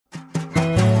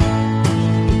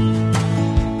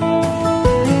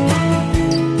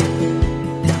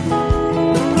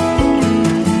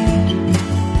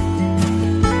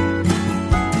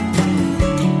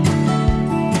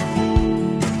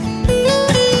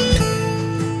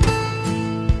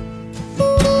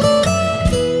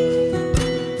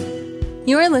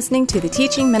You are listening to the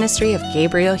teaching ministry of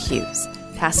Gabriel Hughes,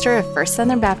 pastor of First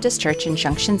Southern Baptist Church in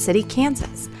Junction City,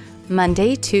 Kansas.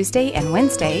 Monday, Tuesday, and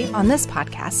Wednesday on this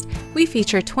podcast, we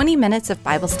feature 20 minutes of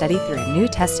Bible study through a New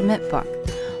Testament book.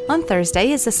 On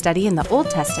Thursday is a study in the Old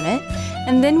Testament,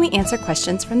 and then we answer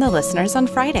questions from the listeners on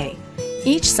Friday.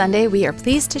 Each Sunday, we are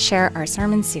pleased to share our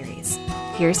sermon series.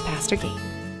 Here's Pastor Gabe.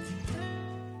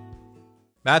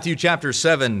 Matthew chapter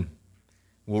 7,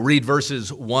 we'll read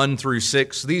verses 1 through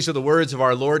 6. These are the words of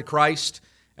our Lord Christ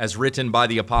as written by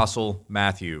the Apostle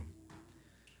Matthew.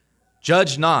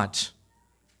 Judge not,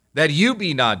 that you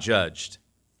be not judged.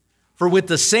 For with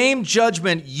the same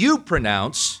judgment you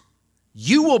pronounce,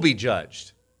 you will be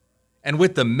judged. And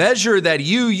with the measure that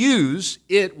you use,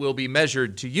 it will be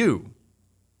measured to you.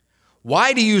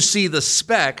 Why do you see the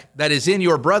speck that is in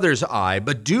your brother's eye,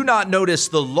 but do not notice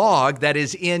the log that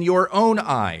is in your own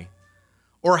eye?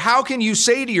 Or how can you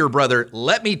say to your brother,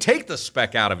 let me take the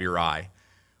speck out of your eye,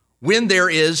 when there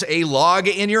is a log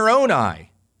in your own eye?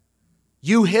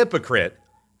 You hypocrite,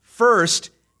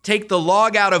 first take the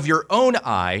log out of your own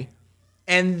eye,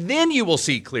 and then you will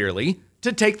see clearly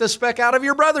to take the speck out of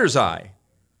your brother's eye.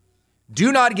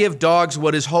 Do not give dogs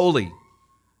what is holy.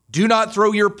 Do not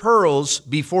throw your pearls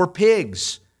before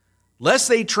pigs, lest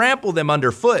they trample them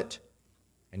underfoot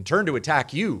and turn to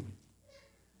attack you.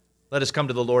 Let us come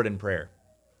to the Lord in prayer.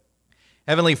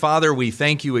 Heavenly Father, we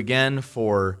thank you again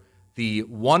for the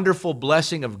wonderful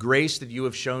blessing of grace that you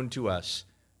have shown to us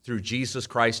through Jesus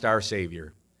Christ our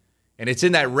Savior. And it's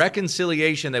in that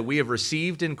reconciliation that we have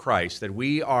received in Christ that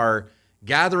we are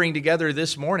gathering together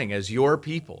this morning as your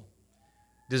people,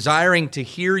 desiring to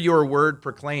hear your word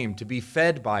proclaimed, to be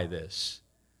fed by this,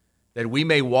 that we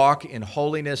may walk in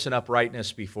holiness and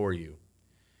uprightness before you.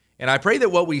 And I pray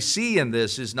that what we see in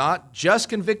this is not just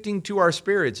convicting to our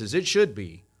spirits as it should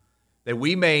be, that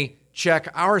we may check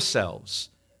ourselves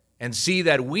and see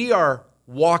that we are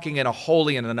walking in a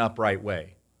holy and an upright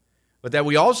way, but that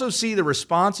we also see the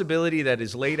responsibility that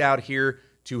is laid out here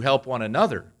to help one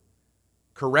another,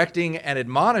 correcting and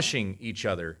admonishing each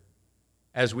other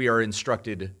as we are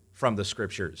instructed from the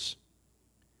Scriptures.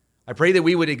 I pray that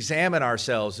we would examine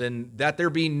ourselves and that there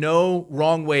be no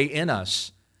wrong way in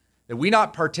us, that we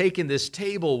not partake in this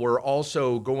table we're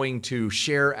also going to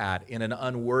share at in an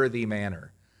unworthy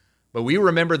manner. But we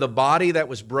remember the body that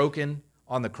was broken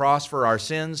on the cross for our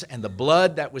sins and the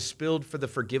blood that was spilled for the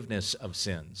forgiveness of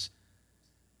sins,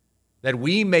 that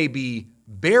we may be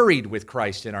buried with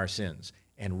Christ in our sins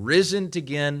and risen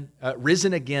again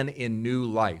in new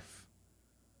life,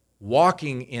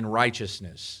 walking in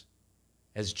righteousness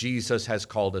as Jesus has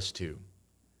called us to.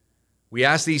 We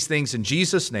ask these things in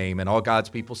Jesus' name, and all God's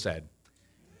people said,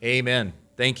 amen.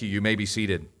 Thank you. You may be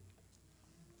seated.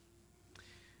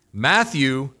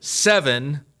 Matthew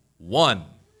 7:1.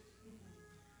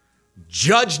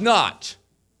 Judge not,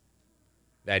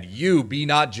 that you be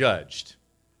not judged.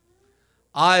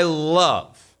 I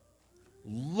love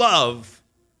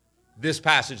this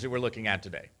passage that we're looking at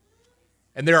today.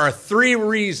 And there are three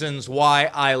reasons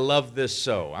why I love this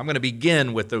so. I'm going to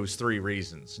begin with those three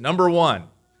reasons. Number one,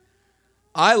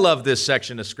 I love this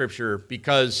section of Scripture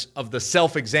because of the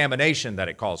self-examination that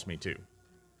it calls me to.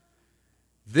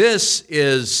 This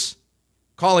is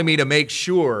calling me to make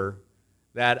sure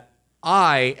that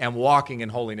I am walking in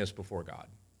holiness before God.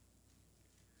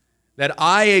 That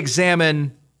I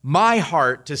examine my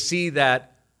heart to see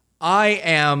that I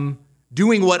am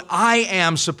doing what I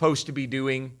am supposed to be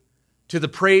doing to the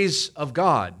praise of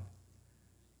God,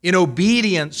 in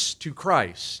obedience to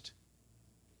Christ.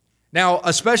 Now,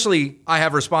 especially I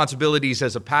have responsibilities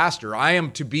as a pastor. I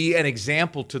am to be an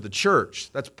example to the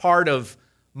church. That's part of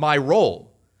my role,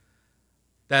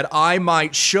 that I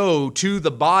might show to the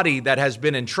body that has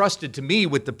been entrusted to me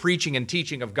with the preaching and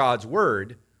teaching of God's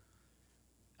word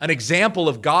an example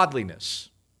of godliness,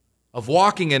 of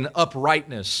walking in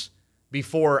uprightness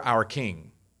before our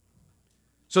King.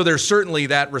 So there's certainly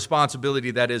that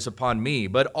responsibility that is upon me,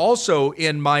 but also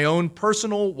in my own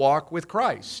personal walk with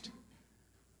Christ,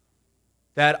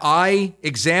 that I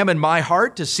examine my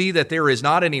heart to see that there is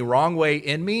not any wrong way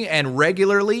in me, and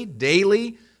regularly,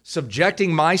 daily,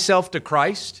 subjecting myself to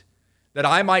Christ, that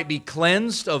I might be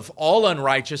cleansed of all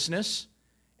unrighteousness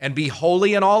and be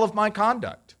holy in all of my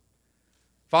conduct.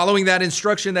 Following that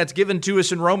instruction that's given to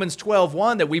us in Romans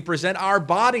 12:1, that we present our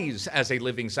bodies as a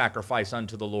living sacrifice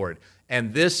unto the Lord.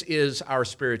 And this is our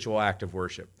spiritual act of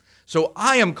worship. So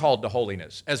I am called to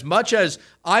holiness. As much as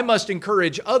I must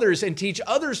encourage others and teach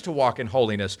others to walk in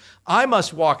holiness, I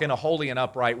must walk in a holy and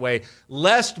upright way,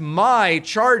 lest my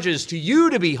charges to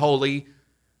you to be holy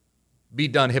be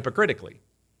done hypocritically,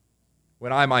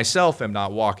 when I myself am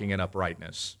not walking in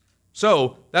uprightness.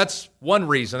 So that's one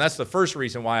reason. That's the first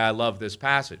reason why I love this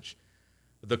passage.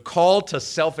 The call to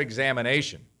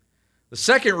self-examination. The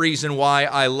second reason why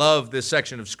I love this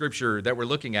section of Scripture that we're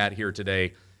looking at here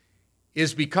today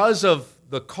is because of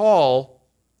the call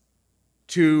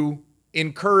to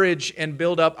encourage and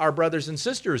build up our brothers and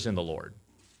sisters in the Lord.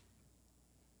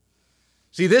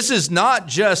 See, this is not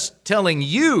just telling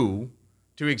you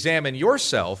to examine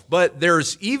yourself, but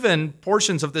there's even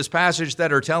portions of this passage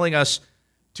that are telling us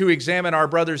to examine our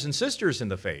brothers and sisters in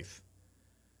the faith,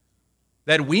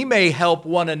 that we may help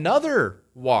one another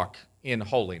walk in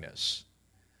holiness.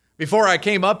 Before I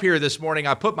came up here this morning,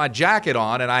 I put my jacket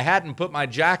on, and I hadn't put my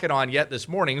jacket on yet this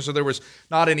morning, so there was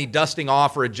not any dusting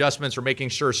off or adjustments or making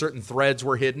sure certain threads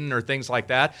were hidden or things like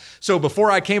that. So before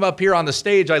I came up here on the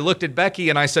stage, I looked at Becky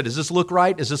and I said, does this look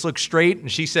right? Does this look straight?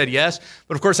 And she said yes.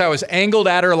 But of course, I was angled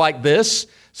at her like this.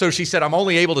 So she said, I'm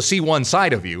only able to see one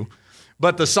side of you,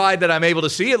 but the side that I'm able to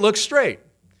see, it looks straight.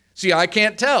 See, I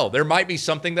can't tell. There might be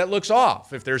something that looks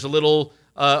off. If there's a little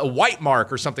a white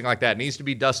mark or something like that, it needs to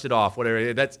be dusted off,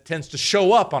 whatever, that tends to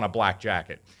show up on a black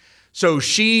jacket. So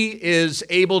she is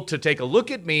able to take a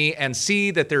look at me and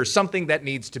see that there's something that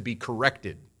needs to be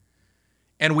corrected.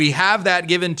 And we have that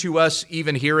given to us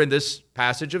even here in this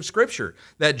passage of Scripture,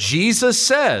 that Jesus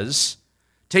says,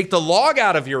 take the log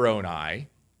out of your own eye,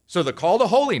 so the call to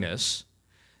holiness,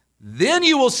 then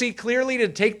you will see clearly to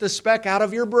take the speck out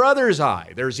of your brother's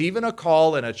eye. There's even a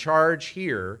call and a charge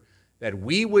here that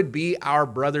we would be our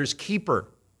brother's keeper.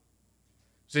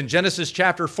 It's in Genesis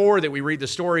chapter 4 that we read the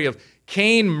story of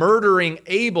Cain murdering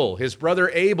Abel. His brother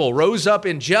Abel rose up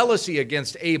in jealousy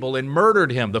against Abel and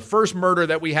murdered him, the first murder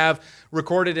that we have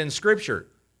recorded in Scripture.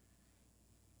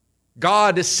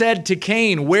 God said to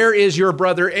Cain, where is your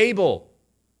brother Abel?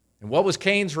 And what was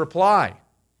Cain's reply?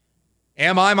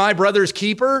 Am I my brother's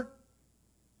keeper?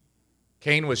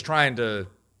 Cain was trying to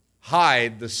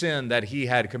hide the sin that he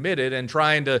had committed and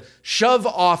trying to shove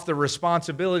off the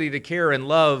responsibility to care and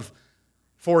love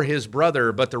for his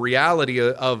brother. But the reality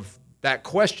of that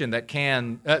question that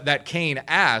Cain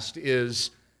asked is,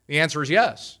 the answer is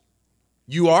yes.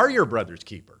 You are your brother's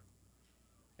keeper.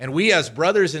 And we as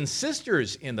brothers and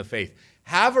sisters in the faith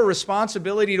have a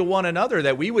responsibility to one another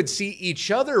that we would see each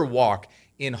other walk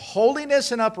in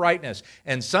holiness and uprightness.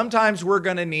 And sometimes we're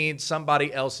going to need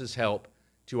somebody else's help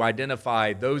to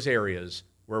identify those areas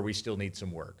where we still need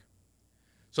some work.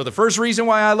 So the first reason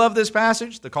why I love this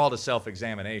passage, the call to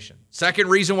self-examination. Second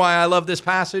reason why I love this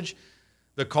passage,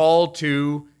 the call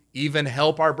to even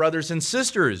help our brothers and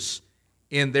sisters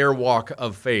in their walk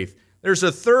of faith. There's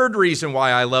a third reason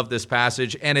why I love this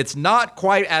passage, and it's not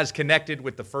quite as connected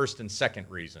with the first and second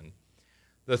reason.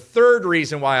 The third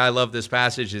reason why I love this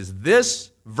passage is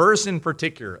this verse in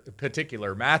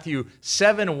particular, Matthew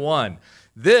 7:1.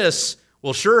 This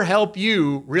will sure help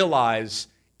you realize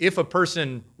if a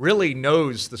person really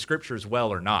knows the Scriptures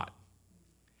well or not.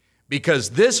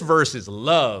 Because this verse is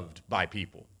loved by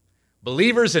people.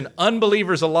 Believers and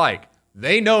unbelievers alike,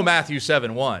 they know Matthew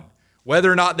 7:1.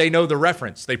 Whether or not they know the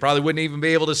reference, they probably wouldn't even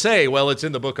be able to say, well, it's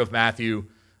in the book of Matthew,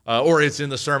 or it's in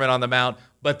the Sermon on the Mount.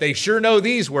 But they sure know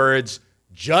these words,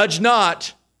 judge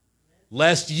not,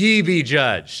 lest ye be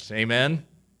judged. Amen?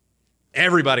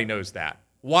 Everybody knows that.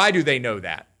 Why do they know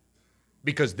that?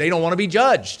 Because they don't want to be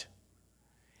judged.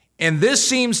 And this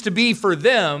seems to be for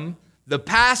them the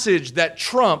passage that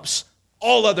trumps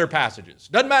all other passages.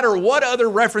 Doesn't matter what other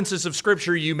references of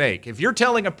Scripture you make. If you're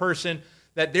telling a person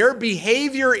that their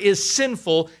behavior is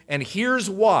sinful, and here's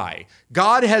why.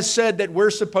 God has said that we're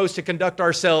supposed to conduct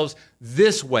ourselves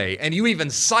this way. And you even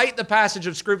cite the passage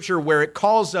of Scripture where it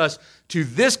calls us to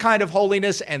this kind of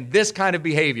holiness and this kind of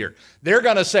behavior. They're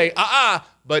going to say,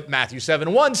 but Matthew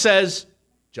 7:1 says,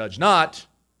 judge not,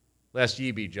 lest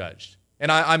ye be judged.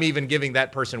 And I'm even giving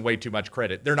that person way too much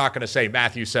credit. They're not going to say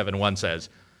Matthew 7:1 says.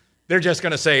 They're just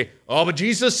going to say, oh, but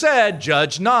Jesus said,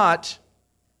 judge not.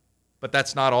 But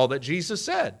that's not all that Jesus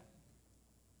said.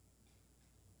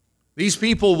 These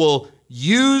people will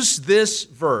use this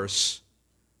verse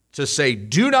to say,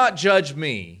 do not judge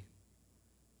me.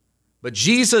 But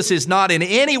Jesus is not in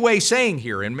any way saying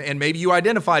here, and maybe you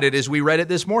identified it as we read it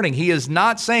this morning, he is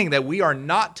not saying that we are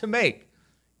not to make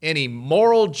any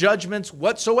moral judgments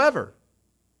whatsoever.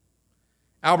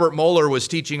 Albert Mohler was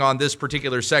teaching on this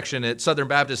particular section at Southern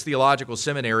Baptist Theological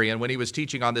Seminary, and when he was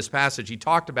teaching on this passage, he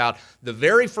talked about the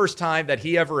very first time that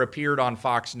he ever appeared on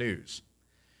Fox News.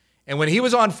 And when he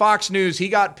was on Fox News, he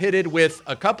got pitted with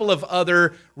a couple of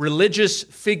other religious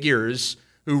figures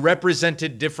who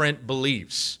represented different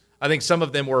beliefs. I think some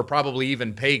of them were probably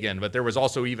even pagan, but there was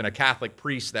also even a Catholic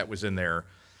priest that was in there.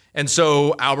 And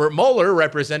so Albert Mohler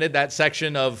represented that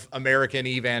section of American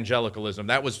evangelicalism.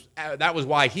 That was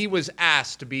why he was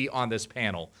asked to be on this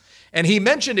panel. And he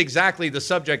mentioned exactly the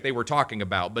subject they were talking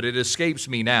about, but it escapes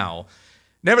me now.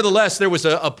 Nevertheless, there was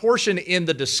a portion in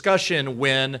the discussion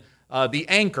when the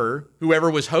anchor,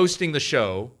 whoever was hosting the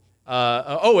show,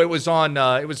 it was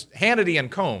Hannity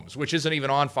and Combs, which isn't even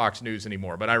on Fox News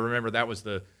anymore. But I remember that was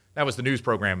the news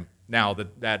program now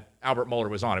that Albert Mohler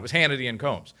was on. It was Hannity and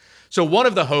Combs. So one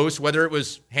of the hosts, whether it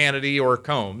was Hannity or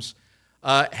Combs,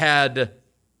 had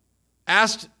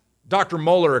asked Dr.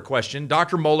 Mohler a question.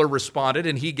 Dr. Mohler responded,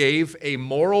 and he gave a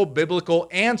moral biblical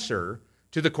answer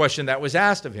to the question that was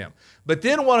asked of him. But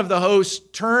then one of the hosts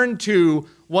turned to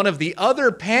one of the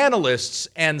other panelists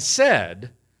and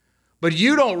said, "But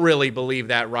you don't really believe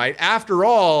that, right? After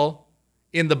all,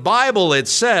 in the Bible it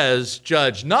says,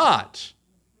 'Judge not,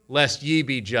 lest ye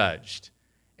be judged.'"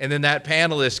 And then that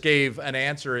panelist gave an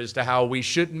answer as to how we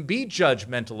shouldn't be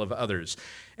judgmental of others.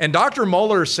 And Dr.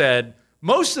 Mohler said,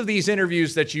 "Most of these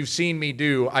interviews that you've seen me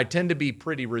do, I tend to be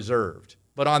pretty reserved.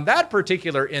 But on that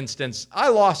particular instance, I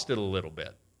lost it a little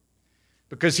bit.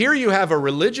 Because here you have a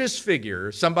religious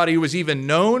figure, somebody who was even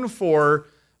known for,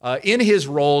 in his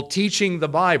role, teaching the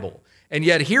Bible. And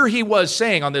yet here he was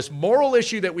saying on this moral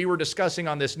issue that we were discussing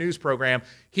on this news program,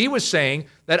 he was saying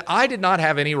that I did not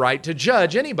have any right to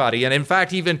judge anybody. And in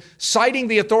fact, even citing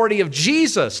the authority of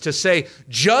Jesus to say,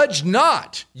 'Judge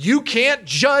not. You can't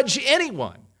judge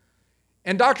anyone.'"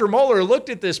 And Dr. Mohler looked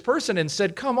at this person and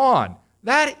said, "Come on,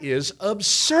 that is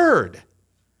absurd.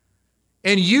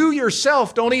 And you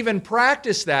yourself don't even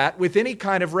practice that with any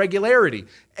kind of regularity.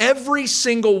 Every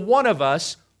single one of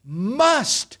us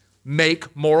must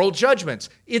make moral judgments.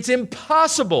 It's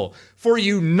impossible for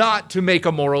you not to make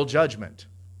a moral judgment.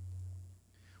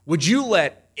 Would you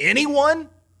let anyone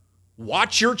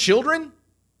watch your children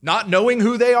not knowing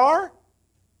who they are?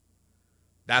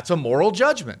 That's a moral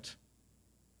judgment.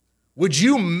 Would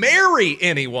you marry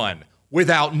anyone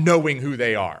without knowing who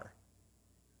they are?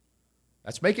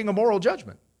 That's making a moral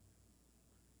judgment.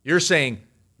 You're saying,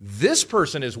 this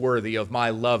person is worthy of my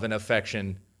love and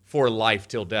affection for life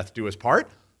till death do us part.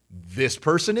 This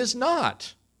person is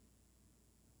not.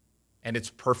 And it's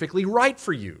perfectly right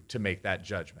for you to make that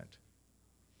judgment.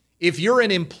 If you're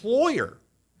an employer,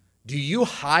 do you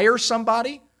hire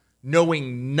somebody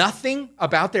knowing nothing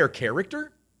about their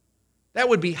character? That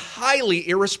would be highly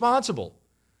irresponsible.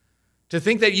 To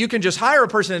think that you can just hire a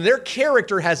person and their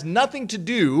character has nothing to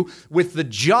do with the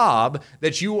job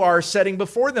that you are setting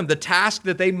before them, the task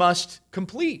that they must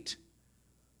complete.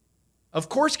 Of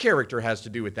course, character has to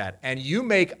do with that. And you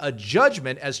make a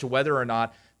judgment as to whether or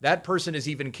not that person is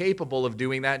even capable of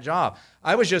doing that job.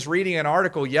 I was just reading an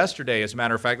article yesterday, as a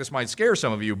matter of fact, this might scare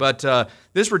some of you, but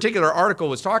this particular article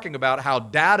was talking about how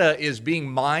data is being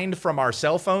mined from our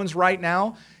cell phones right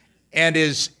now, and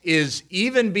is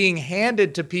even being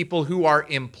handed to people who are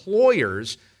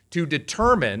employers to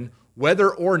determine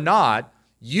whether or not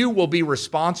you will be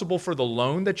responsible for the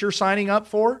loan that you're signing up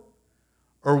for,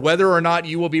 or whether or not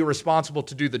you will be responsible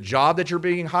to do the job that you're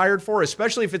being hired for,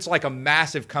 especially if it's like a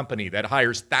massive company that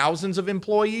hires thousands of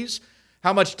employees.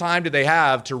 How much time do they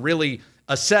have to really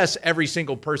assess every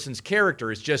single person's character?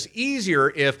 It's just easier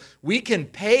if we can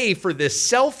pay for this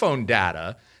cell phone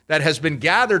data that has been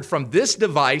gathered from this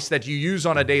device that you use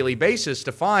on a daily basis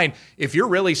to find if you're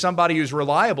really somebody who's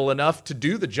reliable enough to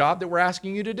do the job that we're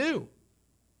asking you to do.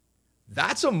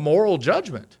 That's a moral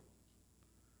judgment.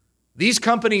 These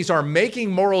companies are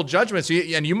making moral judgments,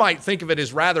 and you might think of it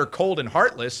as rather cold and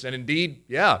heartless, and indeed,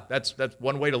 yeah, that's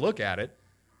one way to look at it.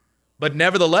 But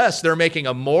nevertheless, they're making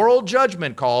a moral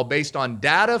judgment call based on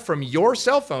data from your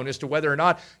cell phone as to whether or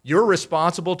not you're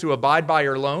responsible to abide by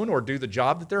your loan or do the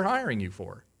job that they're hiring you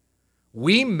for.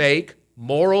 We make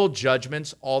moral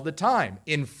judgments all the time.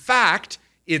 In fact,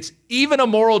 it's even a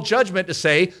moral judgment to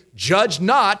say, "Judge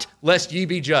not, lest ye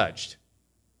be judged."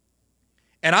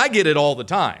 And I get it all the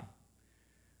time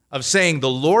of saying, the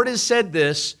Lord has said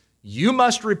this, you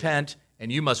must repent,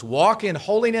 and you must walk in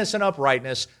holiness and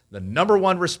uprightness. The number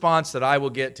one response that I will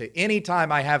get to any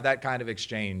time I have that kind of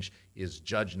exchange is,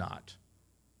 "Judge not."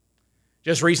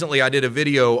 Just recently, I did a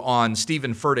video on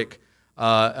Stephen Furtick,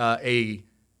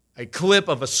 a clip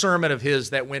of a sermon of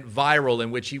his that went viral in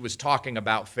which he was talking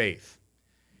about faith.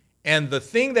 And the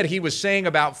thing that he was saying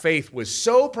about faith was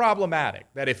so problematic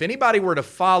that if anybody were to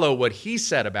follow what he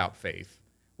said about faith,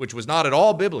 which was not at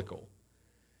all biblical,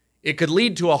 it could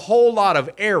lead to a whole lot of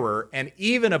error and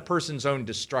even a person's own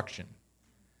destruction.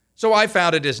 So I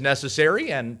found it as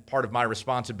necessary and part of my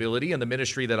responsibility in the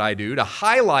ministry that I do to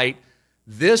highlight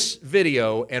this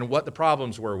video and what the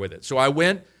problems were with it. So I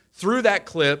went through that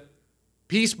clip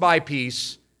piece by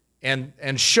piece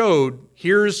and showed,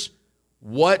 here's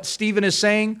what Stephen is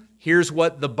saying, here's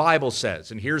what the Bible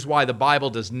says, and here's why the Bible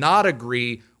does not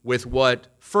agree with what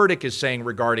Furtick is saying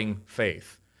regarding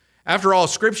faith. After all,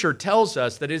 Scripture tells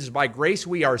us that it is by grace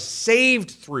we are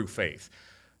saved through faith.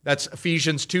 That's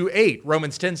Ephesians 2:8.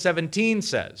 Romans 10:17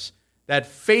 says that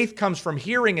faith comes from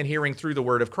hearing, and hearing through the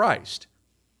word of Christ.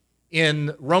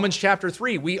 In Romans chapter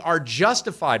 3, we are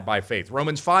justified by faith.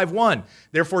 Romans 5:1,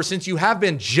 therefore, since you have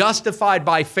been justified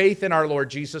by faith in our Lord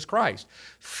Jesus Christ.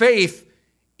 Faith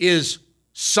is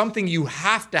something you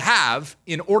have to have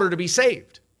in order to be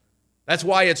saved. That's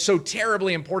why it's so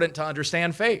terribly important to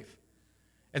understand faith.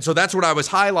 And so that's what I was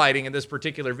highlighting in this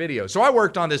particular video. So I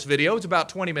worked on this video. It's about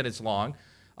 20 minutes long.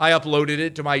 I uploaded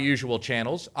it to my usual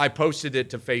channels. I posted it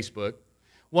to Facebook.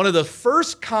 One of the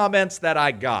first comments that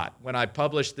I got when I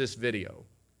published this video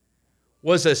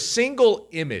was a single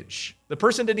image. The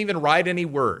person didn't even write any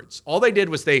words. All they did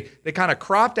was they kind of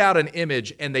cropped out an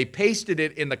image and they pasted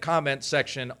it in the comment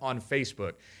section on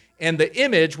Facebook. And the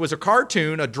image was a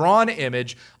cartoon, a drawn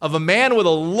image of a man with a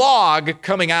log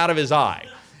coming out of his eye.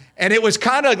 And it was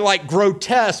kind of like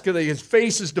grotesque. His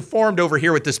face is deformed over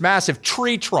here with this massive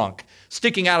tree trunk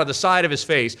sticking out of the side of his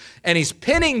face. And he's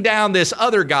pinning down this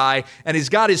other guy, and he's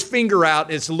got his finger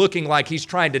out. It's looking like he's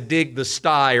trying to dig the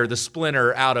sty or the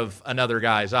splinter out of another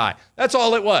guy's eye. That's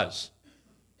all it was.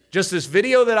 Just this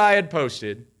video that I had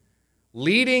posted,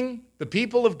 leading the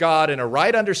people of God in a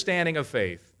right understanding of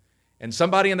faith, and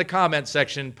somebody in the comment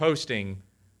section posting,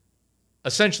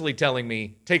 essentially telling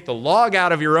me, take the log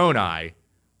out of your own eye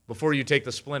before you take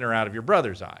the splinter out of your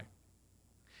brother's eye.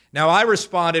 Now, I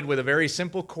responded with a very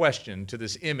simple question to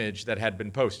this image that had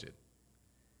been posted.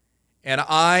 And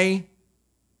I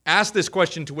asked this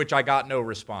question to which I got no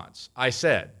response. I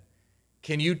said,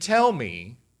 can you tell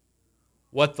me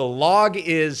what the log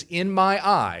is in my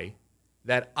eye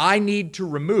that I need to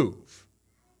remove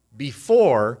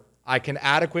before I can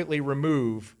adequately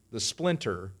remove the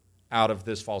splinter out of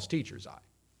this false teacher's eye?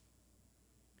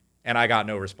 And I got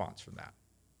no response from that.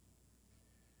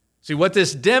 See, what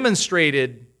this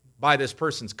demonstrated by this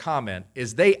person's comment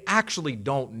is they actually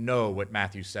don't know what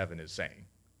Matthew 7 is saying.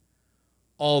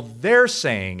 All they're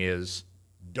saying is,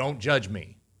 don't judge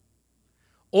me.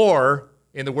 Or,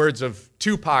 in the words of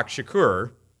Tupac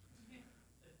Shakur,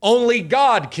 only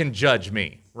God can judge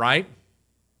me, right?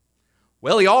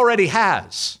 Well, he already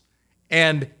has.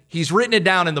 And he's written it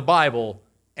down in the Bible,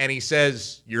 and he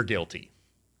says, you're guilty.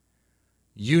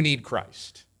 You need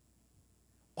Christ.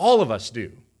 All of us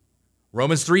do.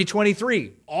 Romans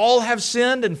 3:23, all have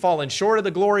sinned and fallen short of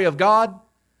the glory of God.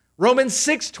 Romans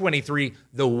 6:23,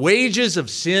 the wages of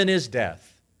sin is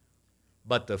death,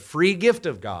 but the free gift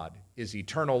of God is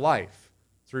eternal life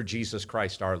through Jesus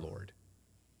Christ our Lord.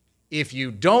 If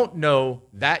you don't know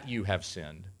that you have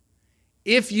sinned,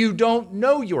 if you don't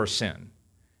know your sin,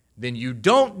 then you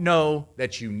don't know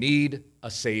that you need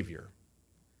a Savior.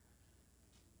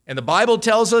 And the Bible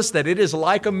tells us that it is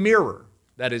like a mirror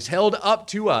that is held up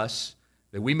to us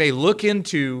that we may look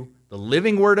into the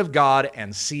living Word of God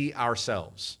and see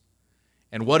ourselves.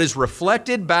 And what is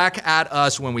reflected back at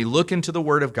us when we look into the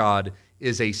Word of God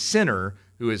is a sinner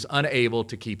who is unable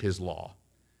to keep his law.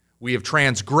 We have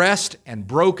transgressed and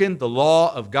broken the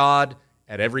law of God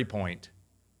at every point.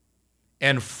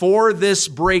 And for this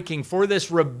breaking, for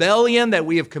this rebellion that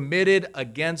we have committed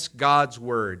against God's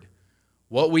Word,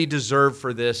 what we deserve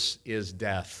for this is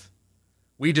death.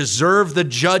 We deserve the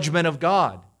judgment of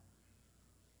God.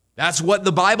 That's what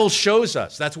the Bible shows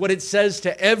us. That's what it says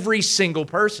to every single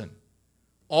person.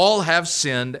 All have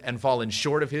sinned and fallen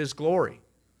short of His glory.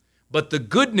 But the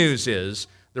good news is,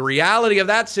 the reality of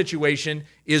that situation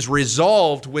is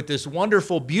resolved with this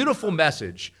wonderful, beautiful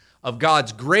message of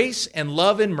God's grace and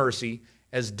love and mercy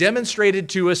as demonstrated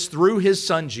to us through His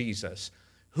Son Jesus,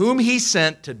 whom He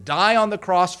sent to die on the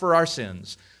cross for our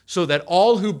sins, so that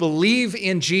all who believe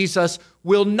in Jesus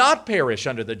will not perish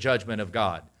under the judgment of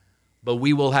God, but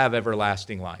we will have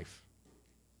everlasting life.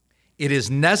 It is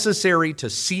necessary to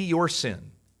see your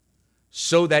sin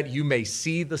so that you may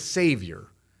see the Savior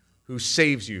who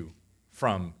saves you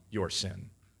from your sin.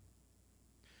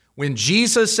 When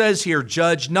Jesus says here,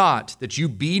 judge not, that you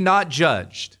be not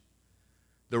judged,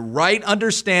 the right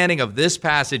understanding of this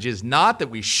passage is not that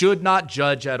we should not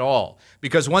judge at all.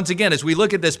 Because once again, as we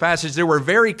look at this passage, there were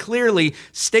very clearly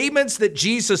statements that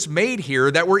Jesus made here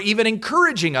that were even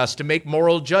encouraging us to make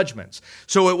moral judgments.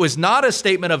 So it was not a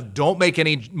statement of don't make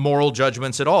any moral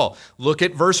judgments at all. Look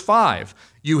at verse 5.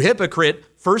 You hypocrite,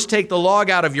 first take the log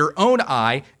out of your own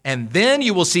eye, and then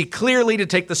you will see clearly to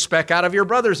take the speck out of your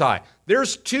brother's eye.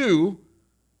 There's two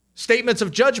statements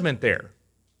of judgment there.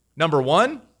 Number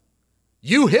one,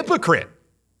 you hypocrite.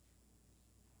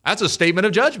 That's a statement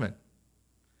of judgment.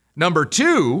 Number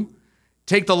 2,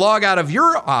 take the log out of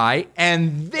your eye,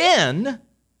 and then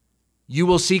you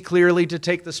will see clearly to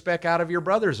take the speck out of your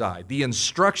brother's eye. The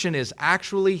instruction is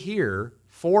actually here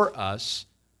for us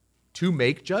to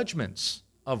make judgments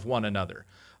of one another,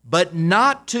 but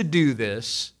not to do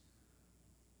this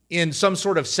in some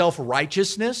sort of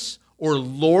self-righteousness or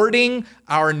lording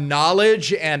our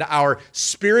knowledge and our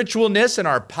spiritualness and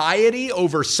our piety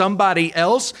over somebody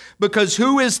else, because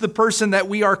who is the person that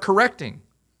we are correcting?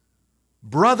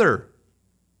 Brother.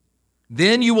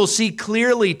 Then you will see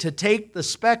clearly to take the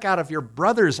speck out of your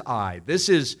brother's eye. This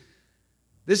is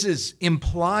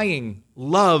implying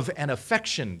love and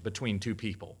affection between two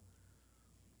people.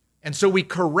 And so we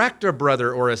correct a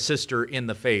brother or a sister in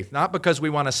the faith, not because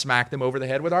we want to smack them over the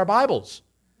head with our Bibles,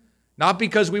 not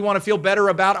because we want to feel better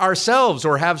about ourselves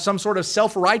or have some sort of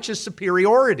self-righteous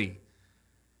superiority.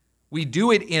 We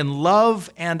do it in love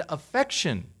and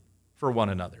affection for one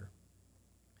another.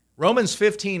 Romans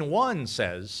 15:1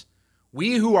 says,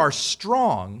 "We who are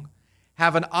strong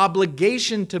have an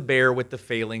obligation to bear with the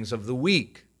failings of the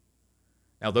weak."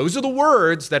 Now, those are the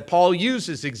words that Paul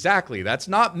uses exactly. That's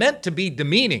not meant to be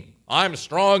demeaning. I'm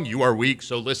strong, you are weak,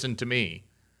 so listen to me.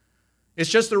 It's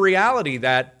just the reality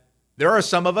that there are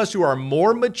some of us who are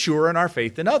more mature in our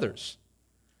faith than others.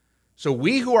 So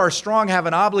we who are strong have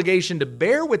an obligation to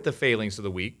bear with the failings of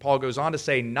the weak. Paul goes on to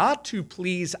say, not to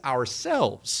please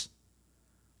ourselves,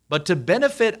 but to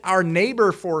benefit our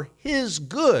neighbor for his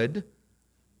good,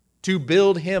 to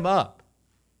build him up.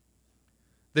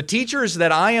 The teachers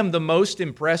that I am the most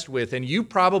impressed with, and you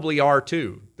probably are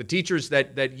too, the teachers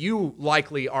that you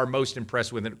likely are most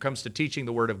impressed with when it comes to teaching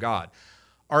the Word of God,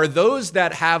 are those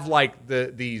that have like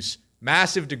these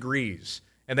massive degrees,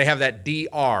 and they have that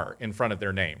DR in front of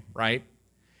their name, right?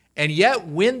 And yet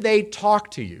when they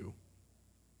talk to you,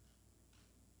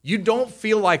 you don't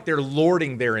feel like they're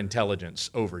lording their intelligence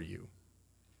over you,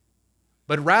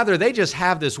 but rather they just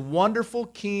have this wonderful,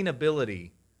 keen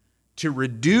ability to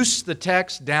reduce the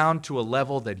text down to a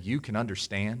level that you can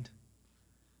understand.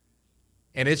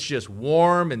 And it's just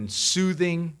warm and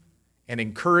soothing and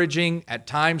encouraging, at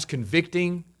times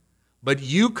convicting, but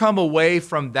you come away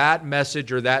from that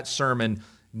message or that sermon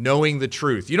knowing the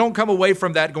truth. You don't come away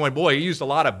from that going, boy, you used a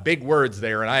lot of big words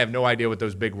there, and I have no idea what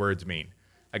those big words mean.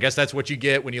 I guess that's what you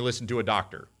get when you listen to a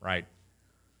doctor, right?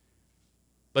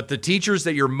 But the teachers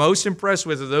that you're most impressed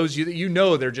with are those you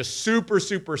know they're just super,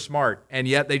 super smart, and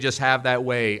yet they just have that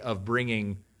way of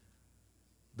bringing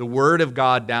the Word of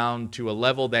God down to a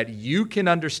level that you can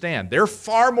understand. They're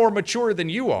far more mature than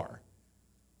you are.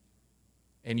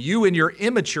 And you, in your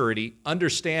immaturity,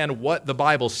 understand what the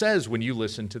Bible says when you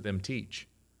listen to them teach.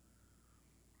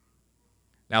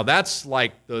 Now, that's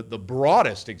like the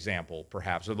broadest example,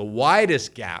 perhaps, or the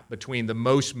widest gap between the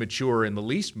most mature and the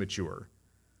least mature.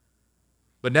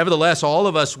 But nevertheless, all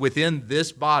of us within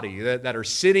this body that are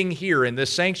sitting here in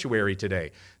this sanctuary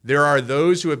today, there are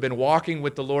those who have been walking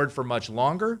with the Lord for much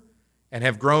longer and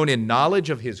have grown in knowledge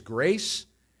of His grace.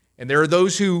 And there are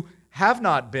those who have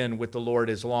not been with the Lord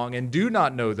as long and do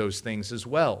not know those things as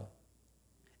well.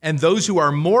 And those who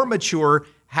are more mature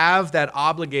have that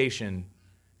obligation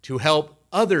to help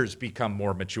others become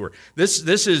more mature.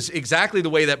 This is exactly the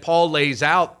way that Paul lays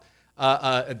out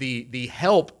the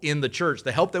help in the church,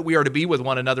 the help that we are to be with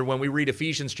one another when we read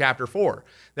Ephesians chapter 4,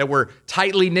 that we're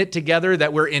tightly knit together,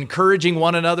 that we're encouraging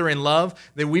one another in love,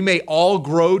 that we may all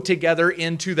grow together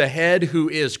into the head who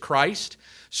is Christ.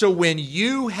 So when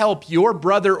you help your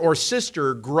brother or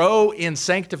sister grow in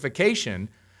sanctification,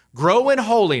 grow in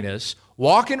holiness,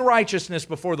 walk in righteousness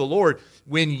before the Lord,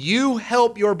 when you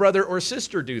help your brother or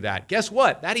sister do that, guess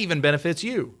what? That even benefits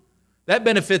you. That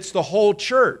benefits the whole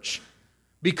church,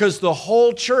 because the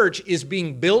whole church is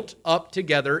being built up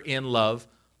together in love,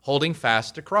 holding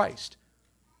fast to Christ.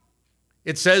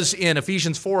 It says in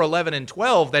Ephesians 4:11 and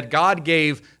 12 that God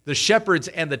gave the shepherds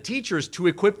and the teachers to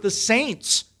equip the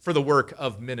saints for the work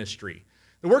of ministry.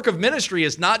 The work of ministry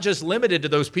is not just limited to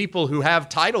those people who have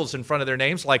titles in front of their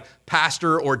names like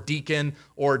pastor or deacon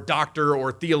or doctor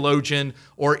or theologian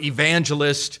or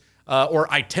evangelist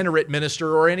or itinerant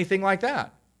minister or anything like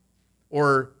that.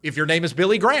 Or if your name is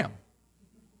Billy Graham.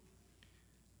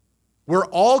 We're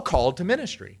all called to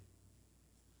ministry.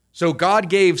 So God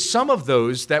gave some of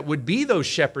those that would be those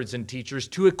shepherds and teachers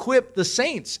to equip the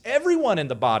saints, everyone in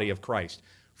the body of Christ,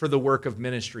 for the work of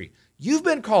ministry. You've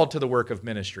been called to the work of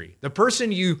ministry. The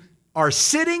person you are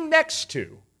sitting next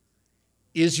to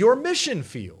is your mission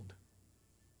field.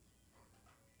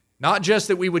 Not just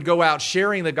that we would go out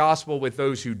sharing the gospel with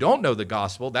those who don't know the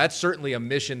gospel. That's certainly a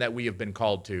mission that we have been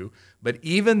called to. But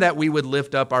even that we would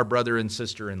lift up our brother and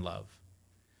sister in love.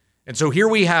 And so here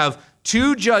we have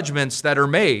two judgments that are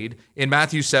made in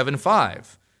Matthew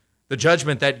 7:5. The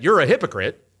judgment that you're a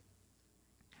hypocrite,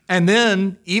 and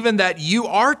then even that you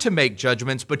are to make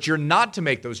judgments, but you're not to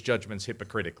make those judgments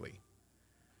hypocritically.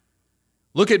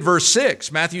 Look at verse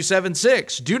 6, Matthew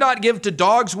 7:6. Do not give to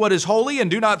dogs what is holy, and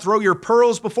do not throw your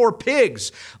pearls before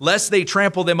pigs, lest they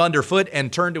trample them underfoot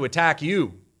and turn to attack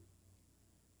you.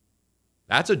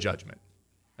 That's a judgment.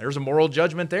 There's a moral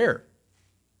judgment there.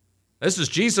 This is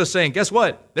Jesus saying, guess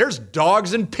what? There's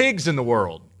dogs and pigs in the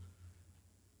world.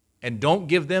 And don't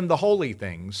give them the holy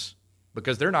things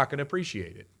because they're not going to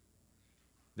appreciate it.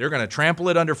 They're going to trample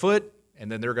it underfoot,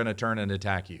 and then they're going to turn and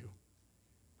attack you.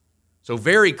 So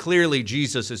very clearly,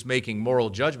 Jesus is making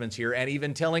moral judgments here and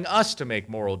even telling us to make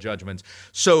moral judgments.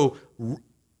 So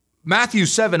Matthew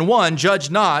 7:1,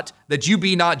 judge not that you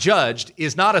be not judged,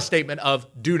 is not a statement of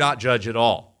do not judge at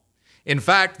all. In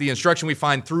fact, the instruction we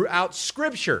find throughout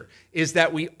Scripture is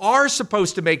that we are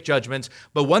supposed to make judgments,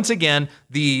 but once again,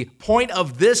 the point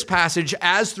of this passage,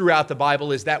 as throughout the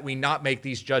Bible, is that we not make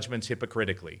these judgments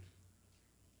hypocritically.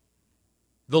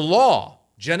 The law,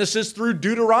 Genesis through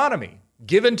Deuteronomy,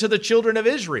 given to the children of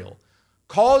Israel,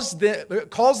 calls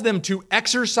them to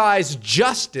exercise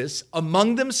justice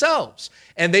among themselves,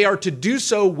 and they are to do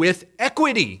so with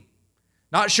equity,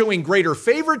 not showing greater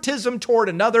favoritism toward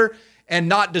another and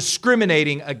not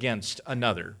discriminating against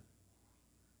another.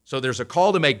 So there's a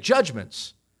call to make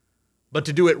judgments, but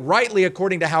to do it rightly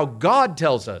according to how God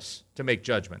tells us to make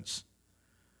judgments.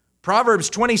 Proverbs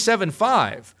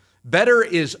 27:5, better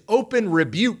is open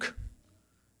rebuke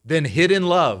than hidden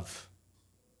love.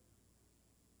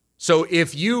 So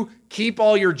if you keep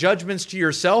all your judgments to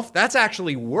yourself, that's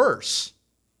actually worse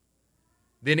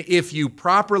than if you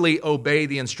properly obey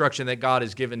the instruction that God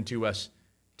has given to us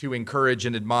to encourage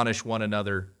and admonish one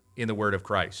another in the word of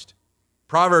Christ.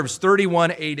 Proverbs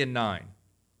 31:8-9.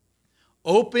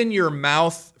 Open your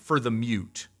mouth for the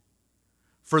mute,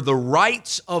 for the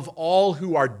rights of all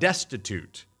who are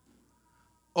destitute.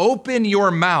 Open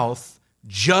your mouth,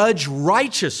 judge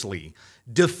righteously,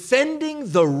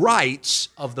 defending the rights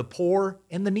of the poor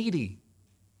and the needy.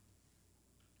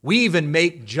 We even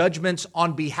make judgments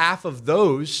on behalf of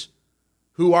those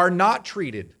who are not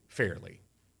treated fairly.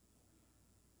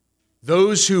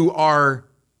 Those who are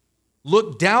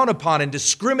looked down upon and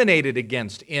discriminated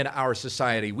against in our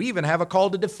society. We even have a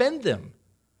call to defend them,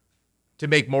 to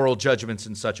make moral judgments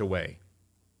in such a way.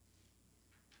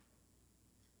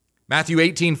 Matthew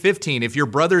 18:15, if your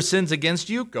brother sins against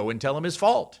you, go and tell him his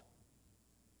fault.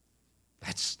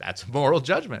 That's a moral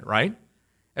judgment, right?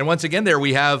 And once again, there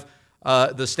we have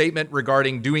the statement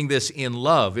regarding doing this in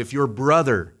love. If your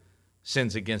brother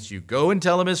sins against you, go and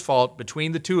tell him his fault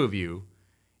between the two of you.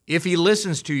 If he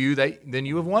listens to you, then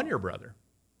you have won your brother.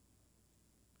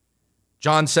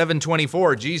 John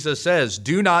 7:24, Jesus says,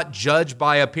 do not judge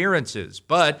by appearances,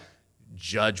 but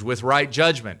judge with right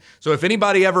judgment. So if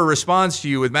anybody ever responds to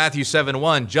you with Matthew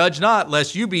 7:1, judge not,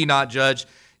 lest you be not judged,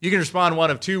 you can respond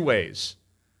one of two ways.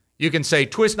 You can say,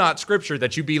 twist not Scripture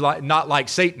that you be not like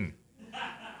Satan.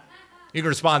 You can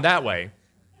respond that way.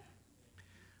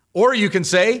 Or you can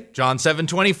say, John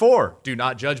 7:24, do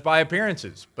not judge by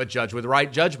appearances, but judge with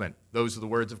right judgment. Those are the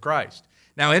words of Christ.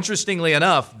 Now, interestingly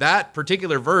enough, that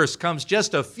particular verse comes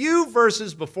just a few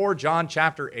verses before John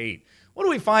chapter 8. What do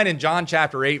we find in John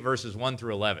chapter 8, verses 1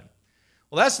 through 11?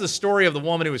 Well, that's the story of the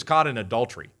woman who was caught in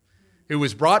adultery, who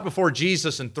was brought before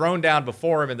Jesus and thrown down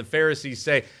before him, and the Pharisees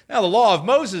say, now the law of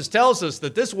Moses tells us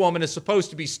that this woman is supposed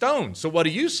to be stoned. So what do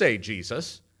you say,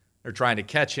 Jesus? They're trying to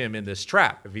catch him in this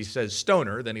trap. If he says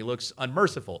stoner, then he looks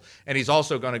unmerciful. And he's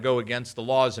also going to go against the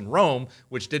laws in Rome,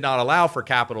 which did not allow for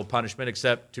capital punishment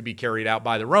except to be carried out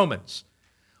by the Romans.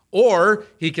 Or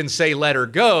he can say, let her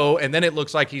go, and then it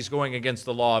looks like he's going against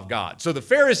the law of God. So the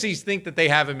Pharisees think that they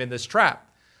have him in this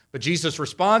trap. But Jesus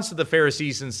responds to the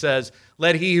Pharisees and says,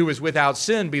 let he who is without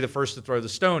sin be the first to throw the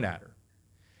stone at her.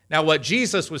 Now what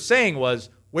Jesus was saying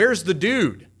was, where's the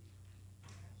dude?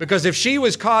 Because if she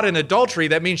was caught in adultery,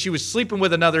 that means she was sleeping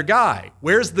with another guy.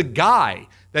 Where's the guy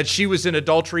that she was in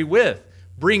adultery with?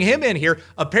 Bring him in here.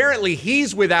 Apparently,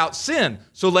 he's without sin,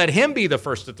 so let him be the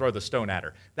first to throw the stone at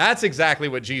her. That's exactly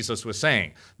what Jesus was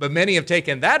saying. But many have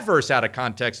taken that verse out of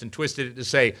context and twisted it to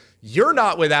say, you're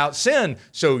not without sin,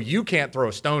 so you can't throw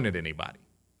a stone at anybody.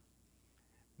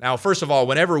 Now, first of all,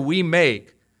 whenever we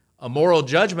make a moral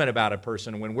judgment about a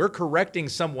person, when we're correcting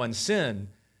someone's sin,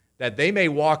 that they may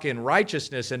walk in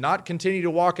righteousness and not continue to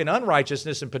walk in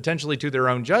unrighteousness and potentially to their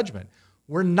own judgment,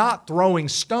 we're not throwing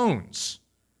stones.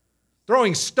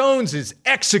 Throwing stones is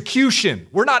execution.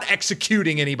 We're not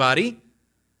executing anybody.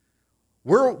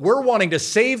 We're wanting to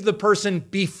save the person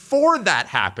before that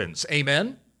happens.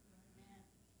 Amen?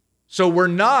 So we're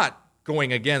not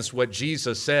going against what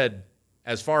Jesus said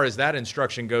as far as that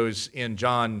instruction goes in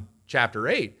John chapter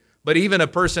 8. But even a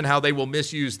person, how they will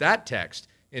misuse that text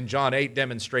in John 8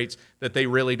 demonstrates that they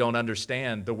really don't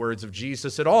understand the words of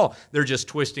Jesus at all. They're just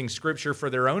twisting Scripture for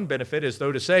their own benefit as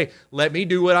though to say, let me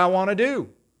do what I want to do.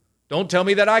 Don't tell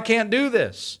me that I can't do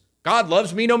this. God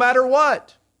loves me no matter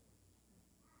what.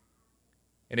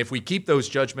 And if we keep those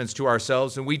judgments to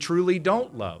ourselves, then we truly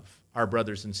don't love our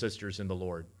brothers and sisters in the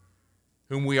Lord,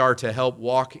 whom we are to help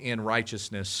walk in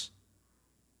righteousness,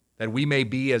 that we may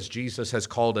be as Jesus has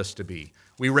called us to be.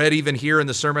 We read even here in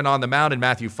the Sermon on the Mount in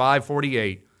Matthew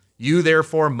 5:48, you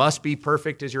therefore must be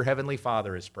perfect as your heavenly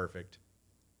Father is perfect.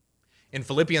 In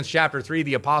Philippians chapter 3,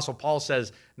 the Apostle Paul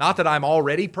says, not that I'm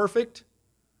already perfect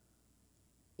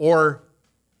or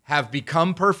have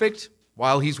become perfect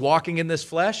while he's walking in this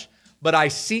flesh, but I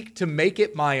seek to make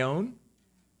it my own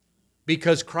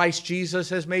because Christ Jesus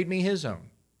has made me his own.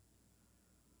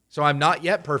 So I'm not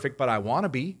yet perfect, but I want to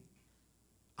be.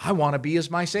 I want to be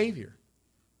as my Savior.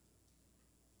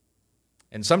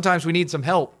 And sometimes we need some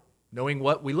help knowing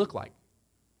what we look like.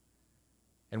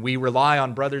 And we rely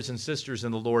on brothers and sisters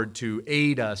in the Lord to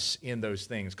aid us in those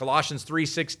things. Colossians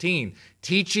 3:16,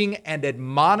 teaching and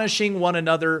admonishing one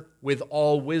another with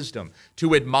all wisdom.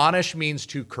 To admonish means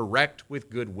to correct with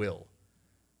good will.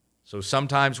 So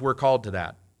sometimes we're called to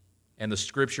that, and the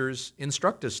Scriptures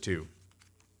instruct us to.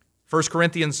 1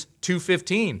 Corinthians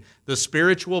 2:15, the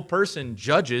spiritual person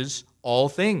judges all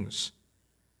things.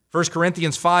 1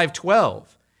 Corinthians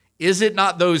 5:12, is it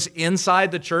not those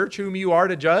inside the church whom you are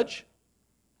to judge?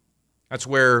 That's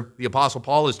where the Apostle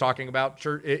Paul is talking about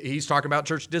church. He's talking about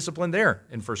church discipline there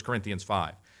in 1 Corinthians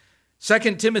 5.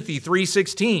 2 Timothy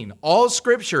 3:16, all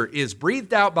Scripture is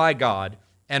breathed out by God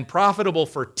and profitable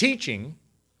for teaching,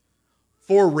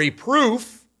 for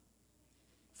reproof,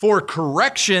 for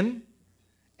correction,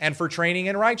 and for training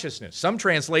in righteousness. Some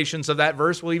translations of that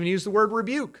verse will even use the word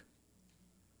rebuke.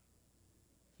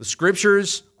 The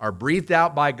Scriptures are breathed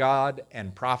out by God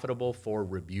and profitable for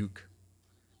rebuke.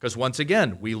 Because once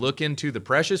again, we look into the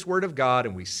precious Word of God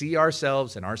and we see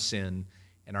ourselves and our sin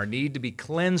and our need to be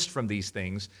cleansed from these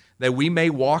things that we may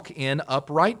walk in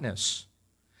uprightness.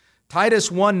 Titus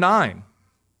 1:9.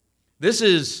 This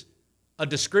is a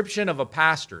description of a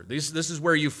pastor. This is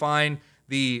where you find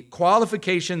the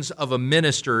qualifications of a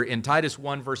minister in Titus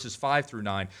 1, verses 5 through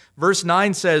 9. Verse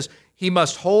 9 says, he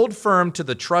must hold firm to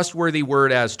the trustworthy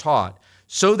word as taught,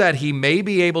 so that he may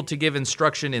be able to give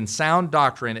instruction in sound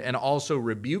doctrine and also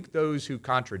rebuke those who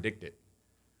contradict it.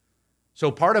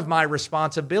 So part of my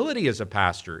responsibility as a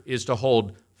pastor is to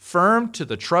hold firm to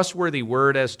the trustworthy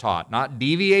word as taught, not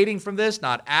deviating from this,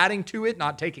 not adding to it,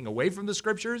 not taking away from the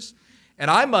Scriptures. And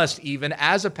I must even,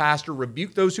 as a pastor,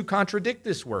 rebuke those who contradict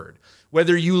this word.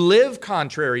 Whether you live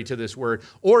contrary to this word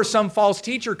or some false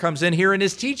teacher comes in here and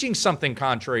is teaching something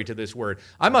contrary to this word,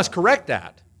 I must correct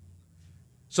that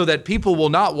so that people will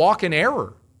not walk in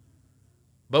error,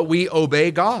 but we obey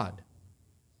God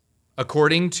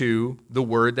according to the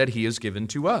word that he has given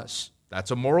to us.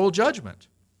 That's a moral judgment.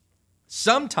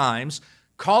 Sometimes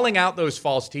calling out those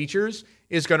false teachers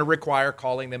is going to require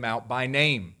calling them out by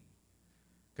name.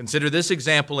 Consider this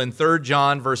example in 3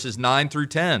 John verses 9 through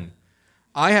 10.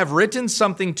 I have written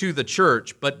something to the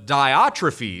church, but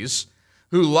Diotrephes,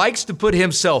 who likes to put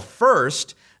himself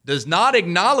first, does not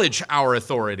acknowledge our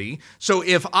authority. So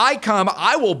if I come,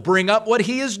 I will bring up what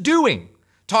he is doing,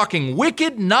 talking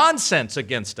wicked nonsense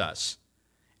against us.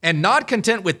 And not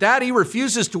content with that, he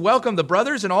refuses to welcome the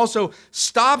brothers and also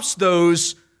stops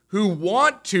those who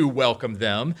want to welcome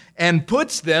them and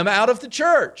puts them out of the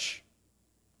church.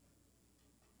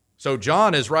 So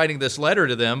John is writing this letter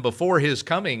to them before his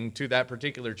coming to that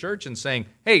particular church and saying,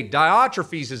 hey,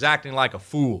 Diotrephes is acting like a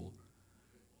fool.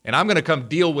 And I'm going to come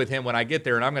deal with him when I get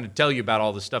there, and I'm going to tell you about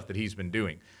all the stuff that he's been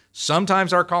doing.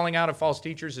 Sometimes our calling out of false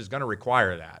teachers is going to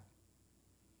require that.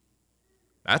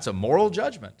 That's a moral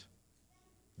judgment.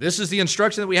 This is the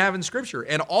instruction that we have in Scripture.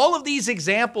 And all of these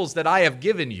examples that I have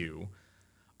given you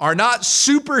are not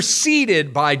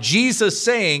superseded by Jesus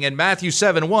saying in Matthew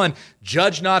 7:1,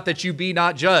 judge not that you be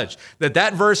not judged.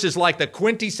 That verse is like the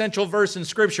quintessential verse in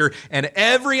Scripture, and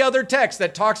every other text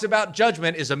that talks about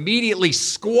judgment is immediately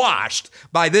squashed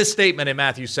by this statement in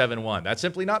Matthew 7:1. That's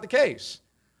simply not the case.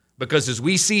 Because as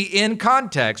we see in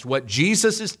context, what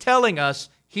Jesus is telling us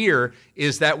here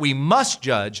is that we must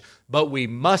judge, but we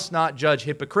must not judge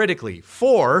hypocritically.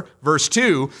 For, verse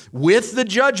 2, with the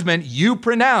judgment you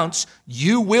pronounce,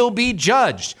 you will be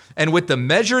judged. And with the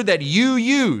measure that you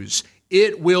use,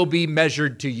 it will be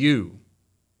measured to you.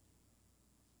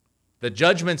 The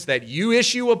judgments that you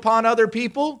issue upon other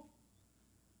people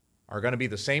are going to be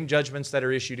the same judgments that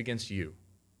are issued against you.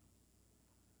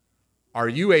 Are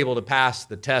you able to pass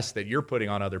the test that you're putting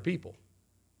on other people?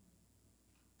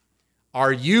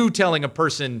 Are you telling a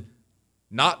person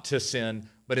not to sin,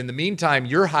 but in the meantime,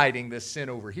 you're hiding this sin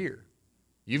over here?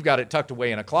 You've got it tucked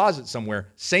away in a closet somewhere.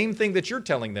 Same thing that you're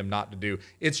telling them not to do.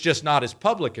 It's just not as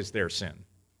public as their sin.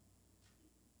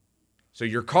 So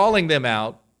you're calling them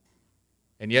out,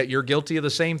 and yet you're guilty of the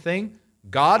same thing.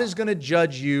 God is going to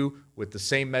judge you with the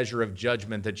same measure of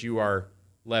judgment that you are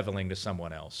leveling to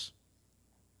someone else.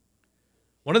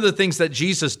 One of the things that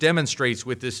Jesus demonstrates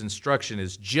with this instruction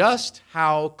is just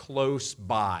how close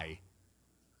by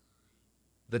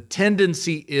the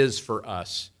tendency is for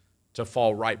us to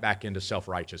fall right back into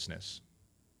self-righteousness.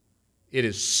 It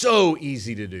is so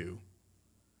easy to do.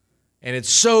 And it's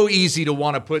so easy to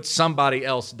want to put somebody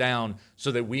else down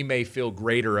so that we may feel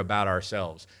greater about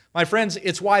ourselves. My friends,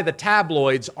 it's why the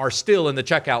tabloids are still in the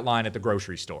checkout line at the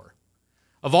grocery store.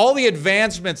 Of all the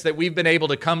advancements that we've been able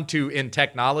to come to in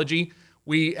technology,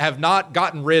 we have not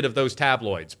gotten rid of those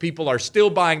tabloids. People are still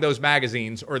buying those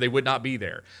magazines or they would not be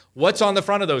there. What's on the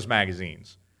front of those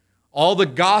magazines? All the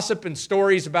gossip and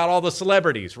stories about all the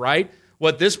celebrities, right?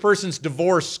 What this person's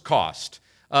divorce cost.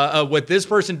 What this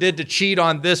person did to cheat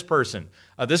on this person.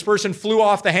 This person flew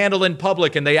off the handle in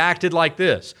public and they acted like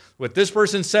this. What this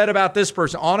person said about this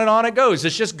person. On and on it goes.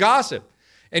 It's just gossip.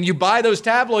 And you buy those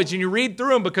tabloids and you read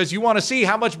through them because you want to see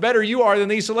how much better you are than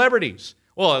these celebrities.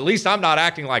 Well, at least I'm not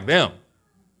acting like them.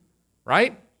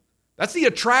 Right? That's the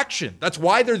attraction. That's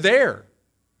why they're there.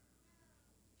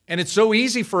 And it's so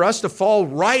easy for us to fall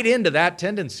right into that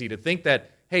tendency to think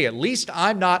that, hey, at least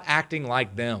I'm not acting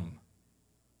like them.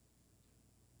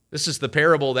 This is the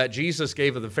parable that Jesus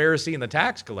gave of the Pharisee and the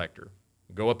tax collector.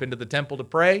 Go up into the temple to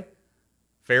pray.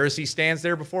 Pharisee stands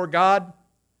there before God.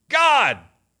 God,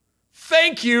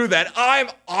 thank you that I'm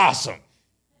awesome.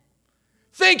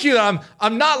 Thank you that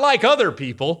I'm not like other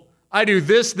people. I do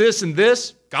this, this, and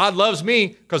this. God loves me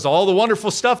because of all the wonderful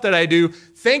stuff that I do.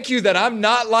 Thank you that I'm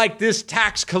not like this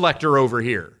tax collector over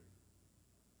here.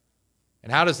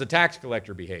 And how does the tax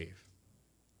collector behave?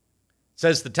 It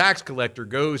says the tax collector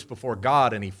goes before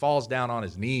God and he falls down on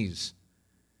his knees.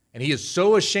 And he is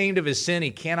so ashamed of his sin,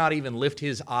 he cannot even lift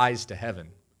his eyes to heaven.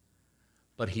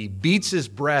 But he beats his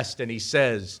breast and he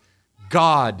says,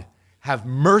 God, have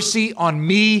mercy on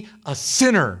me, a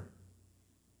sinner.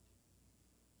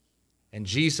 And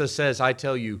Jesus says, I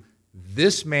tell you,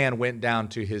 this man went down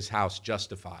to his house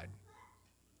justified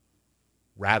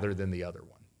rather than the other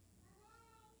one.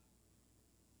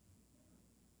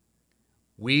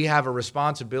 We have a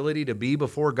responsibility to be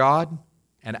before God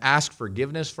and ask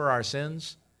forgiveness for our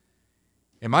sins.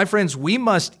 And my friends, we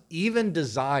must even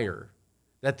desire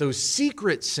that those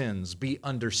secret sins be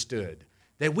understood,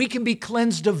 that we can be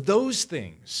cleansed of those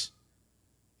things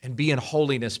and be in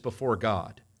holiness before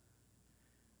God.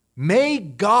 May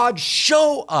God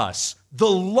show us the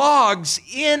logs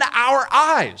in our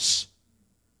eyes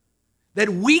that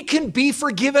we can be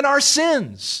forgiven our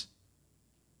sins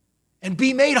and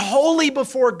be made holy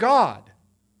before God.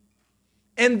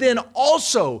 And then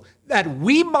also that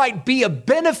we might be a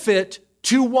benefit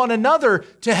to one another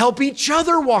to help each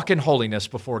other walk in holiness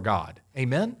before God.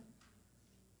 Amen?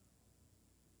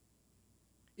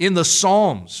 In the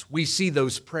Psalms, we see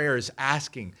those prayers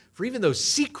asking for even those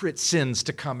secret sins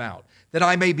to come out, that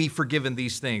I may be forgiven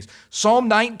these things. Psalm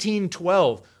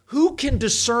 19:12, who can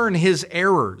discern his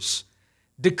errors?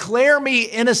 Declare me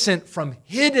innocent from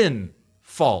hidden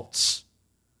faults.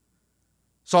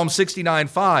 Psalm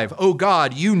 69:5, O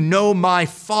God, you know my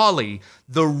folly.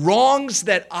 The wrongs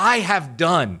that I have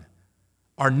done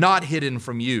are not hidden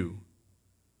from you.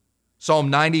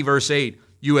 Psalm 90, verse 8,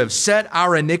 you have set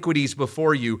our iniquities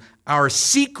before you, our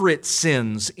secret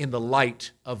sins in the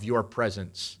light of your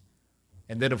presence.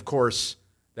 And then, of course,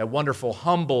 that wonderful,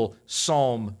 humble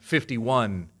Psalm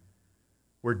 51,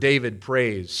 where David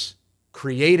prays,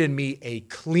 create in me a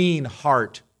clean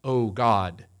heart, O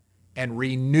God, and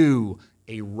renew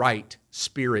a right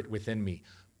spirit within me.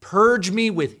 Purge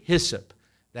me with hyssop,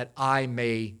 that I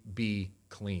may be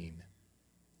clean.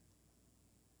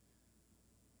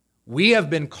 We have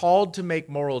been called to make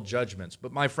moral judgments,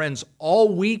 but my friends,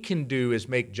 all we can do is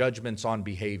make judgments on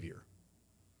behavior.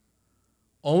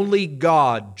 Only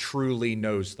God truly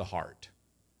knows the heart.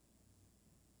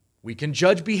 We can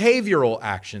judge behavioral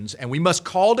actions, and we must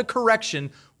call to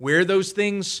correction where those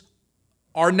things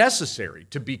are necessary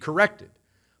to be corrected.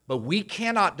 But we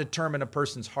cannot determine a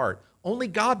person's heart. Only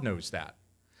God knows that.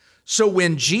 So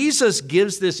when Jesus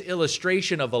gives this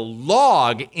illustration of a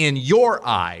log in your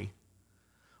eye,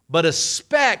 but a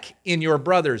speck in your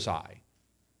brother's eye,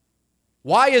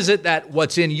 Why is it that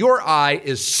what's in your eye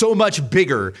is so much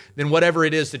bigger than whatever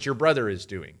it is that your brother is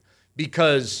doing?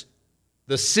 Because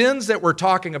the sins that we're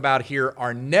talking about here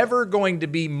are never going to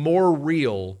be more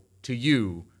real to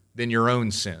you than your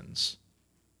own sins.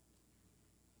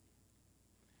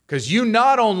 Because you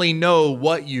not only know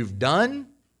what you've done,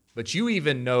 but you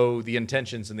even know the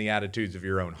intentions and the attitudes of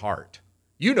your own heart.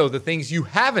 You know the things you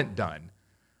haven't done,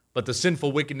 but the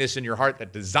sinful wickedness in your heart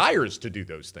that desires to do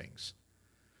those things.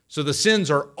 So the sins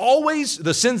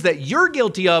that you're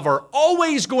guilty of are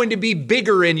always going to be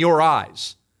bigger in your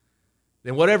eyes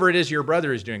than whatever it is your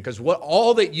brother is doing. Because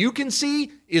all that you can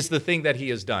see is the thing that he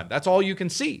has done. That's all you can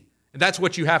see. And that's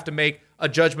what you have to make a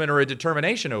judgment or a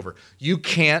determination over. You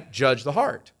can't judge the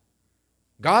heart.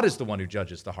 God is the one who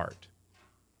judges the heart.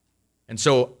 And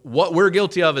so what we're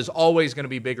guilty of is always going to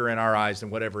be bigger in our eyes than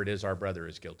whatever it is our brother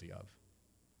is guilty of.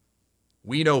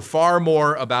 We know far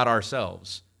more about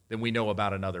ourselves than we know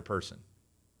about another person.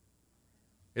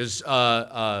 It was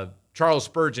Charles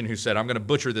Spurgeon who said, I'm going to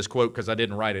butcher this quote because I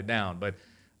didn't write it down,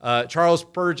 but Charles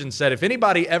Spurgeon said, if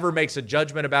anybody ever makes a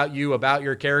judgment about you, about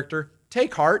your character,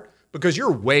 take heart because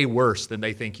you're way worse than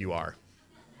they think you are.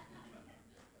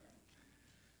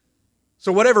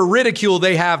 So whatever ridicule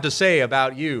they have to say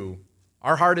about you,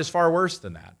 our heart is far worse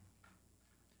than that.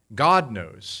 God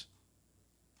knows.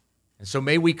 And so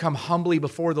may we come humbly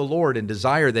before the Lord and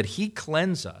desire that He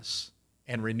cleanse us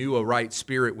and renew a right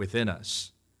spirit within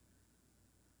us.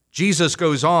 Jesus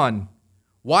goes on,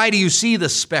 why do you see the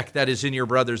speck that is in your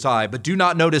brother's eye, but do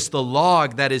not notice the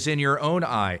log that is in your own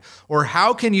eye? Or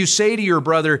how can you say to your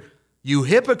brother, you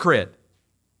hypocrite?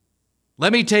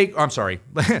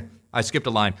 I skipped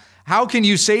a line. How can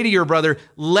you say to your brother,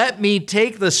 let me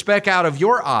take the speck out of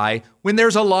your eye when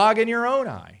there's a log in your own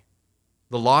eye?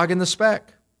 The log and the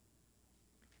speck.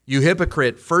 You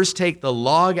hypocrite, first take the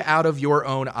log out of your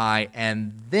own eye,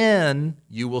 and then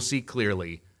you will see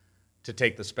clearly to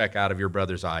take the speck out of your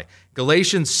brother's eye.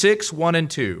 Galatians 6, 1 and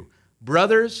 2.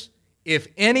 Brothers, if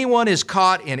anyone is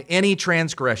caught in any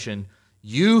transgression,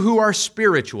 you who are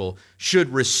spiritual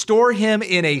should restore him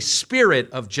in a spirit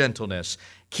of gentleness.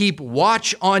 Keep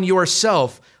watch on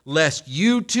yourself, lest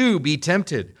you too be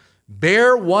tempted.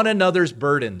 Bear one another's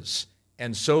burdens,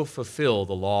 and so fulfill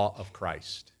the law of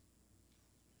Christ.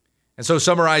 And so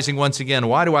summarizing once again,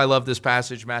 why do I love this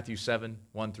passage, Matthew 7,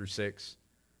 1 through 6?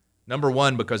 Number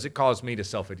one, because it calls me to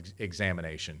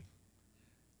self-examination.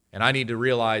 And I need to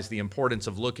realize the importance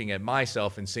of looking at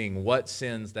myself and seeing what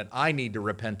sins that I need to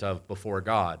repent of before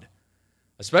God,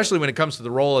 especially when it comes to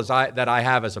the role that I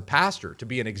have as a pastor, to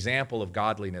be an example of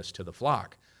godliness to the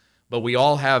flock. But we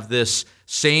all have this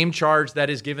same charge that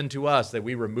is given to us, that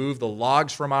we remove the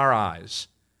logs from our eyes,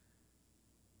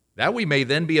 that we may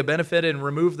then be a benefit and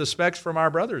remove the specks from our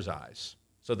brother's eyes.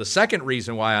 So the second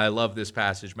reason why I love this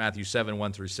passage, Matthew 7,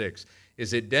 1 through 6,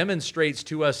 is it demonstrates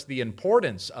to us the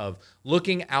importance of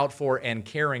looking out for and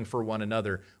caring for one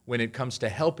another when it comes to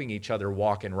helping each other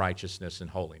walk in righteousness and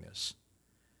holiness.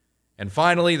 And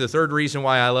finally, the third reason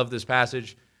why I love this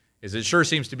passage is it sure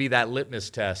seems to be that litmus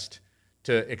test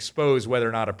to expose whether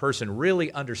or not a person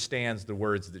really understands the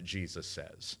words that Jesus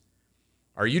says.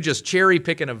 Are you just cherry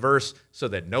picking a verse so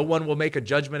that no one will make a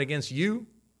judgment against you?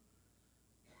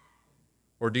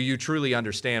 Or do you truly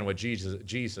understand what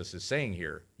Jesus is saying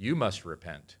here? You must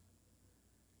repent,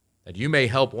 that you may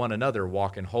help one another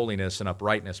walk in holiness and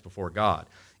uprightness before God.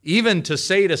 Even to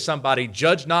say to somebody,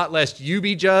 judge not lest you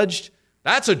be judged,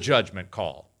 that's a judgment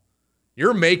call.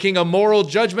 You're making a moral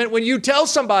judgment when you tell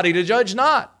somebody to judge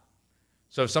not.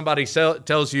 So if somebody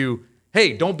tells you,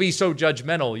 hey, don't be so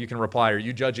judgmental, you can reply, are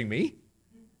you judging me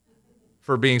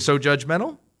for being so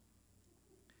judgmental?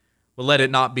 Well, let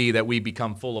it not be that we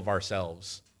become full of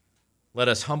ourselves. Let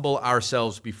us humble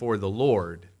ourselves before the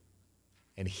Lord,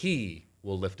 and He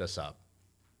will lift us up.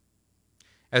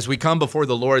 As we come before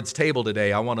the Lord's table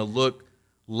today, I want to look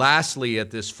lastly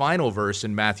at this final verse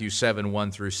in Matthew 7,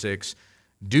 1 through 6.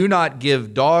 Do not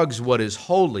give dogs what is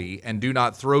holy, and do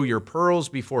not throw your pearls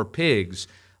before pigs,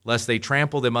 lest they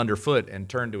trample them underfoot and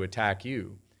turn to attack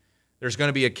you. There's going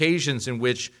to be occasions in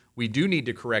which we do need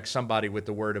to correct somebody with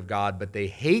the Word of God, but they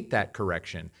hate that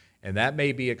correction, and that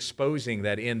may be exposing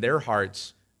that in their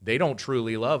hearts they don't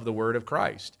truly love the Word of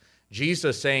Christ.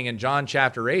 Jesus saying in John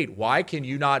chapter 8, why can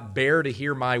you not bear to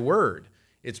hear my word?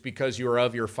 It's because you are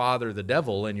of your father the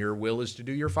devil, and your will is to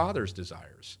do your father's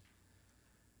desires.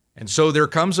 And so there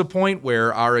comes a point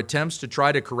where our attempts to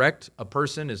try to correct a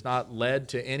person is not led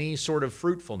to any sort of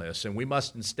fruitfulness, and we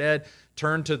must instead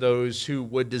turn to those who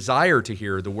would desire to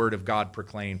hear the word of God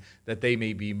proclaimed, that they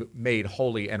may be made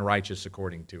holy and righteous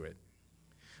according to it.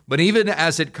 But even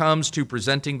as it comes to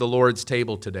presenting the Lord's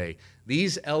table today,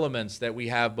 these elements that we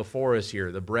have before us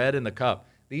here, the bread and the cup,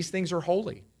 these things are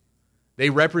holy. They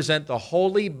represent the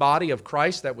holy body of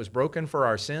Christ that was broken for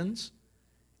our sins,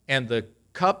 and the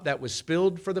cup that was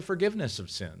spilled for the forgiveness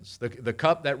of sins, the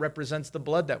cup that represents the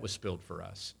blood that was spilled for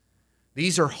us.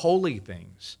 These are holy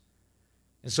things.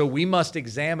 And so we must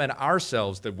examine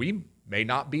ourselves that we may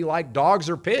not be like dogs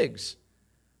or pigs,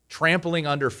 trampling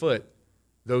underfoot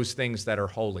those things that are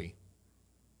holy.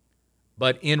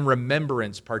 But in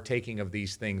remembrance, partaking of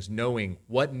these things, knowing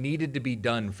what needed to be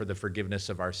done for the forgiveness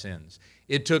of our sins.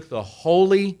 It took the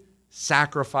holy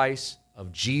sacrifice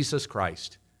of Jesus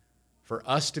Christ for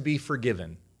us to be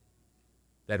forgiven,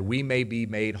 that we may be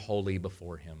made holy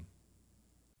before Him.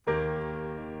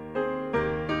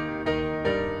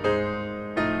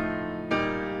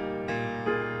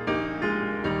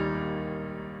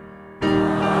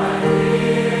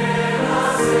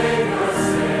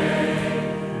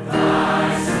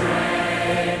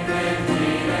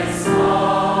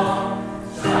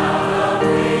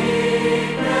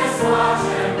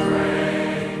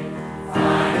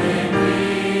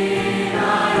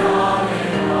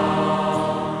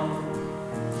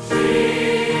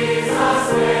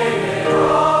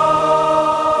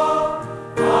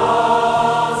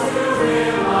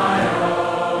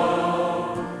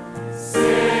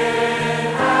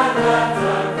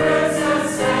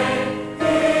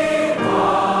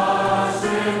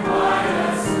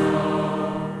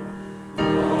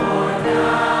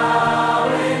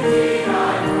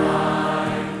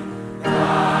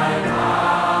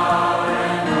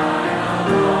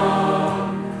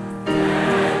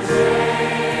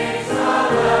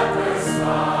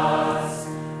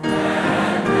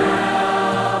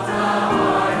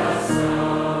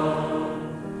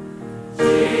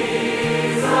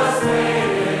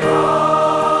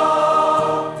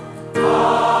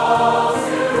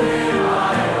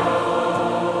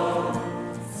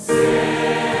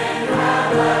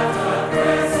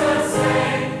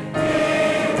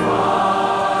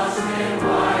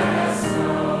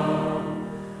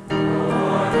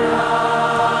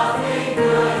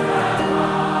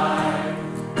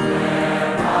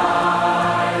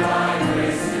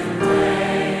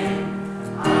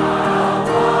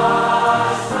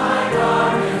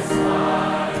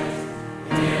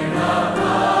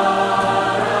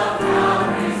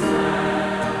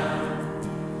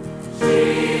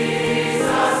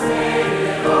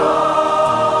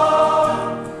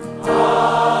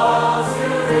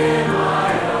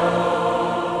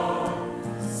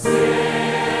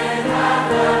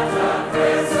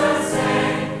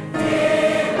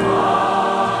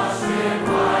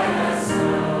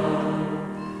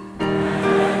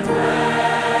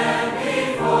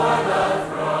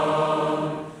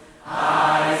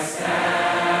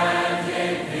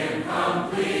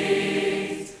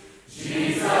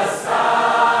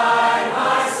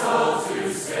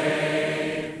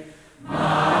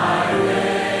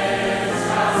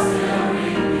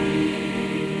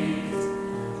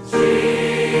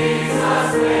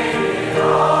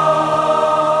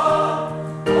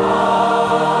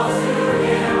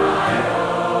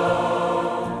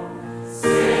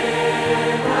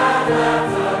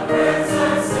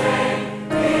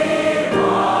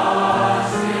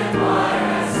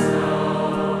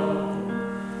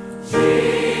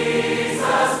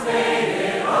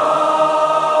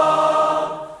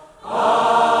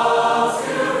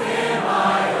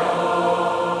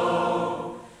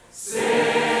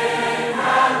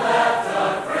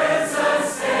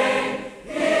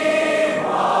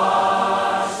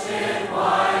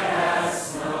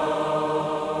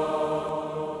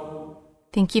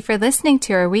 Thank you for listening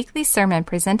to our weekly sermon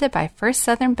presented by First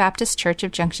Southern Baptist Church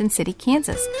of Junction City,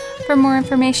 Kansas. For more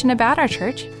information about our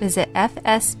church, visit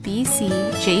fsbcjc.org.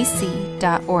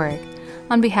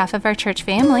 On behalf of our church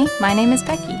family, my name is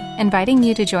Becky, inviting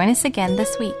you to join us again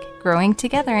this week, growing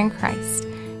together in Christ,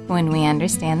 when we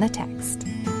understand the text.